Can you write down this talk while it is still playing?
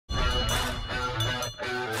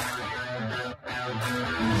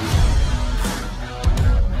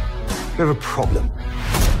We have a problem.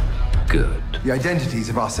 Good. The identities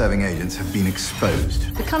of our serving agents have been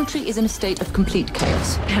exposed. The country is in a state of complete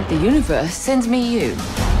chaos, and the universe sends me you.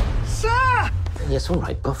 Sir! Yes, all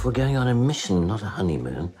right, Buff, we're going on a mission, not a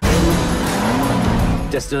honeymoon.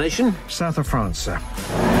 Destination? South of France, sir.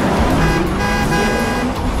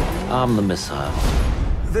 Arm the missile.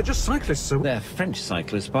 They're just cyclists, sir. They're French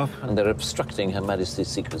cyclists, Buff, and they're obstructing Her Majesty's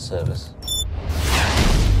Secret Service.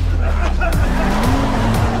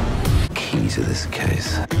 Key to this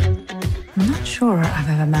case. I'm not sure I've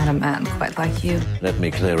ever met a man quite like you. Let me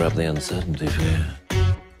clear up the uncertainty for you.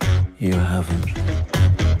 You haven't.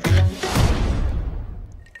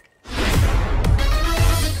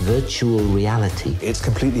 Virtual reality. It's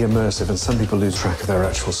completely immersive, and some people lose track of their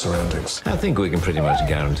actual surroundings. I think we can pretty much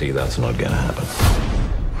guarantee that's not going to happen.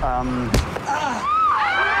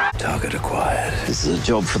 Target acquired. This is a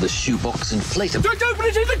job for the shoebox inflator. Don't open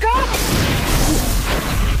it in the car!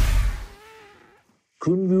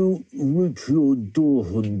 Can you reach your door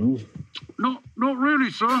handle? Not really,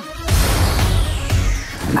 sir.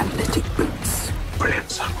 Magnetic boots. Brilliant,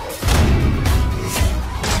 sir.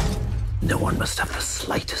 No one must have the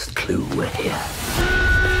slightest clue we're here.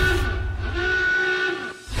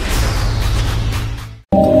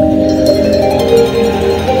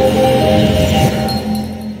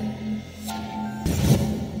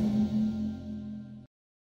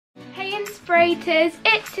 Hey Inspirators,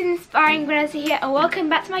 it's Inspiring Vanessa here and welcome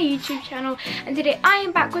back to my YouTube channel, and today I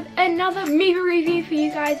am back with another movie review for you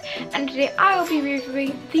guys, and today I will be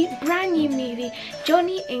reviewing the brand new movie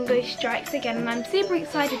Johnny English Strikes Again, and I'm super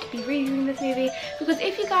excited to be reviewing this movie because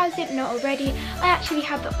if you guys didn't know already, I actually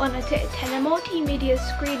had the honour to attend a multimedia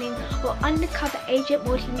screening, or undercover agent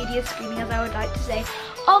multimedia screening as I would like to say,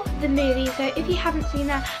 of the movie. So if you haven't seen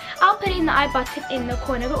that, I'll put in the I button in the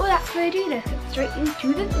corner, but without further ado, let's get straight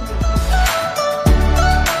into the movie.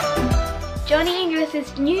 Johnny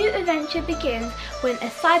English's new adventure begins when a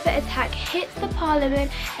cyber attack hits the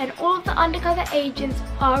Parliament and all of the undercover agents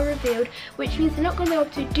are revealed, which means they're not going to be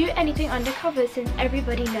able to do anything undercover since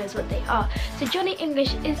everybody knows what they are. So Johnny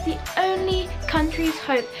English is the only country's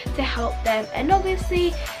hope to help them, and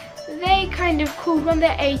obviously they kind of called on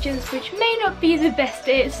their agents, which may not be the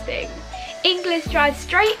bestest thing. English drives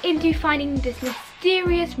straight into finding this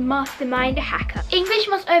mysterious mastermind hacker. English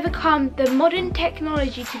must overcome the modern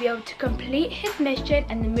technology to be able to complete his mission,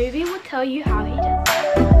 and the movie will tell you how he does.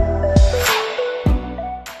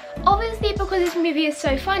 Obviously, because this movie is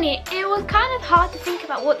so funny, it was kind of hard to think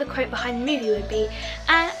about what the quote behind the movie would be,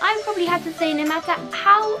 and I probably had to say no matter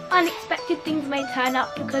how unexpected things may turn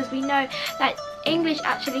up, because we know that English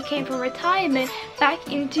actually came from retirement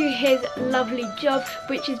back into his lovely job,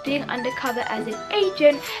 which is being undercover as an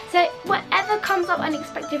agent. So whatever comes up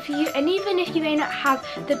unexpected for you, and even if you may not have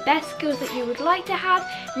the best skills that you would like to have,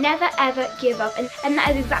 never ever give up, and that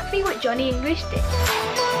is exactly what Johnny English did.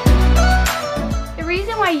 The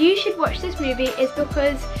reason why you should watch this movie is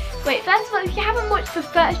because, wait, first of all, if you haven't watched the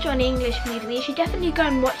first Johnny English movie, you should definitely go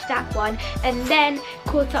and watch that one and then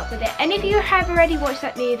caught up with it. And if you have already watched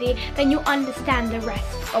that movie, then you'll understand the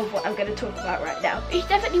rest of what I'm going to talk about right now. You should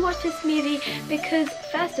definitely watch this movie because,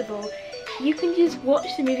 first of all, you can just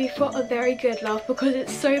watch the movie for a very good laugh because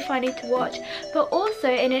it's so funny to watch, but also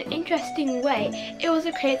in an interesting way, it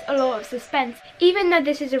also creates a lot of suspense. Even though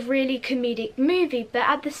this is a really comedic movie, but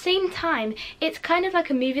at the same time, it's kind of like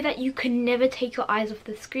a movie that you can never take your eyes off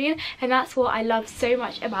the screen, and that's what I love so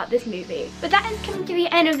much about this movie. But that is coming to the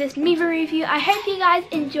end of this movie review. I hope you guys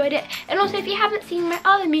enjoyed it, and also if you haven't seen my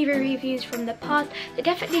other movie reviews from the past, then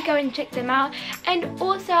definitely go and check them out. And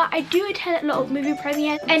also, I do attend a lot of movie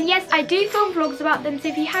premieres, and yes, I do film vlogs about them, so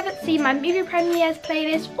if you haven't seen my movie premieres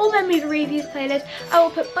playlist or my movie reviews playlist, I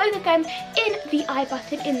will put both of them in the I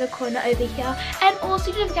button in the corner over here. And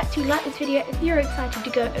also don't forget to like this video if you're excited to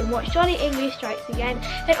go and watch Johnny English Strikes Again.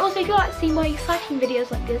 And also if you'd like to see more exciting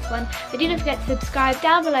videos like this one, then don't forget to subscribe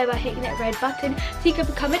down below by hitting that red button so you can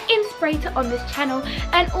become an inspirator on this channel.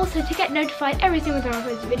 And also to get notified every single time I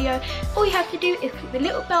post a video, all you have to do is click the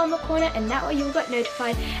little bell in the corner, and that way you will get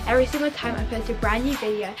notified every single time I post a brand new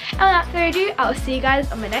video. And without further ado, I'll see you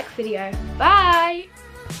guys on my next video. Bye!